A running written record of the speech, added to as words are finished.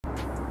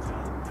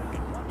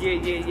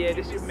Yeah,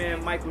 this your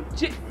man Michael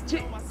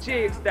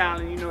Jigstyle,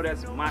 and you know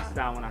that's my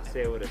style when I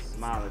say it with a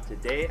smile. And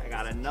today I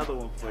got another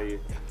one for you.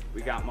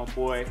 We got my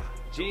boy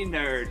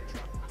G-Nerd.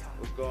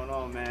 What's going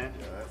on, man?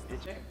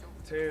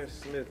 Terrance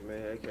Smith,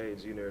 man, a.k.a.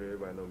 G-Nerd.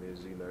 Everybody know me as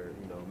G-Nerd.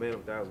 You know, man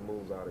of 1,000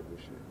 moves, all that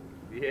good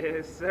shit.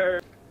 Yes,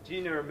 sir.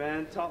 G-Nerd,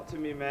 man, talk to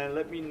me, man.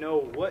 Let me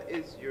know, what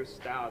is your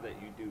style that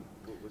you do?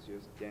 What was your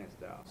dance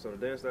style? So the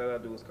dance style I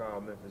do is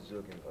called Memphis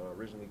Jookin.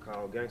 Originally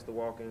called gangster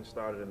walking.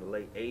 Started in the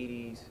late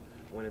 80s,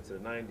 went into the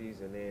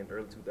 90s, and then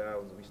early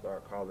 2000s we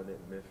started calling it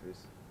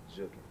Memphis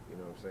Jookin. You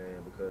know what I'm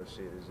saying? Because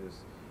shit is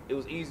just, it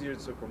was easier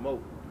to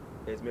promote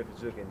as Memphis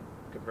Jookin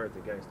compared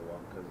to gangster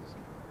walking because it's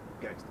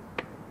gangster.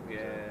 You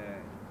know Yeah.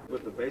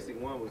 But the basic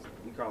one was,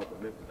 we call it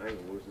the Memphis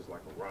angle, which is just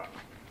like a rock.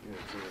 You know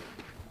what I'm saying?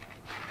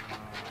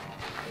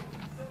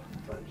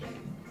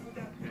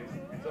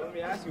 So let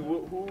me ask you,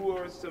 who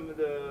were some of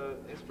the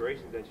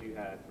inspirations that you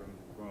had from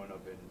growing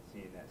up and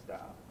seeing that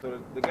style? So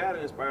the guy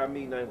that inspired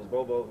me, name was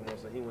Bobo. You know,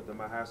 so he went to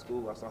my high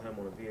school. I saw him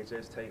on a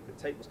VHS tape. The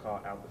tape was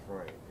called Out the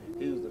Frame.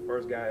 He was the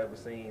first guy I ever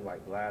seen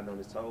like gliding on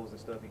his toes and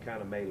stuff. He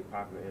kind of made it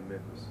popular in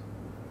Memphis.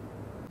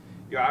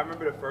 Yo, I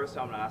remember the first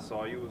time that I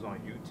saw you was on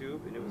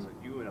YouTube, and it was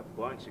you and a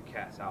bunch of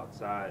cats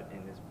outside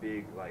in this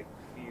big like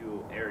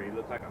field area. It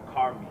looked like a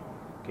car meet.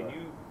 Can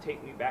you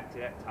take me back to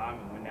that time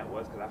and when that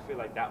was? Because I feel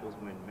like that was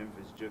when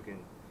Memphis Jookin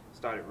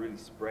started really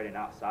spreading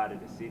outside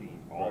of the city,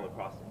 all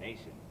across the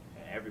nation,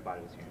 and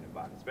everybody was hearing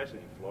about it, especially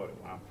in Florida,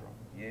 where I'm from.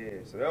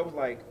 Yeah, so that was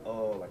like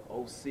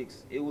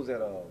 06. It was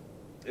at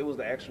it was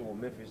the actual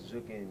Memphis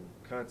Jookin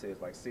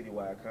contest, like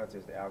citywide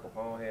contest that Al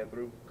Capone had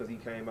through, because he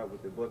came out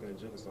with the Buckin' and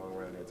Jookin song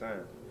around that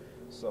time.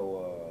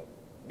 So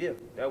yeah,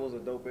 that was a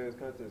dope ass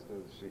contest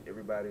because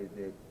everybody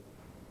that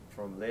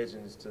from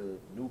legends to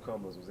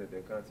newcomers was at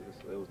that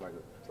contest. So it was like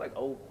it's like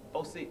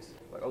 06,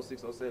 like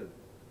 06, 07.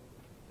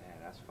 Man,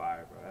 that's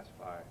fire, bro. That's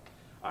fire.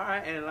 All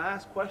right, and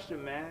last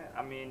question, man.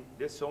 I mean,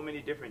 there's so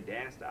many different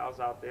dance styles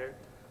out there.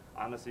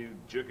 Honestly,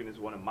 Jookin is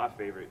one of my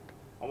favorite.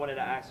 I wanted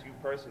to ask you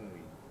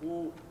personally,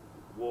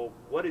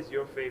 what is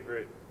your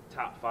favorite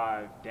top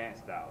 5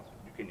 dance styles?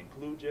 You can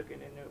include Jookin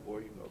in there, or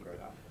you can keep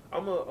it out.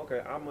 I'm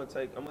gonna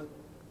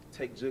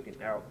take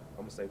Jookin out.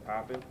 I'm gonna say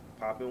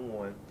popping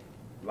 1,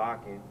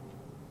 locking.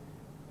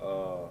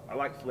 I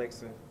like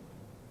flexing.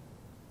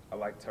 I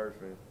like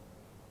turfing,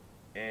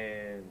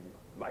 and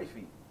light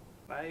feet.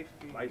 Light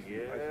feet, light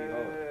feet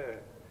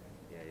hard.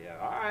 Yeah.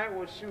 All right,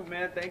 well, shoot,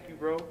 man. Thank you,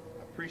 bro.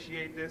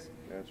 Appreciate this.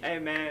 Gotcha. Hey,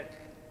 man,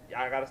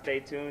 y'all gotta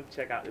stay tuned.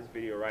 Check out this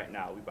video right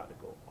now. We about to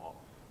go off.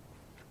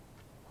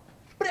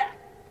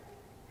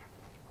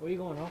 Where you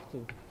going off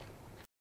to?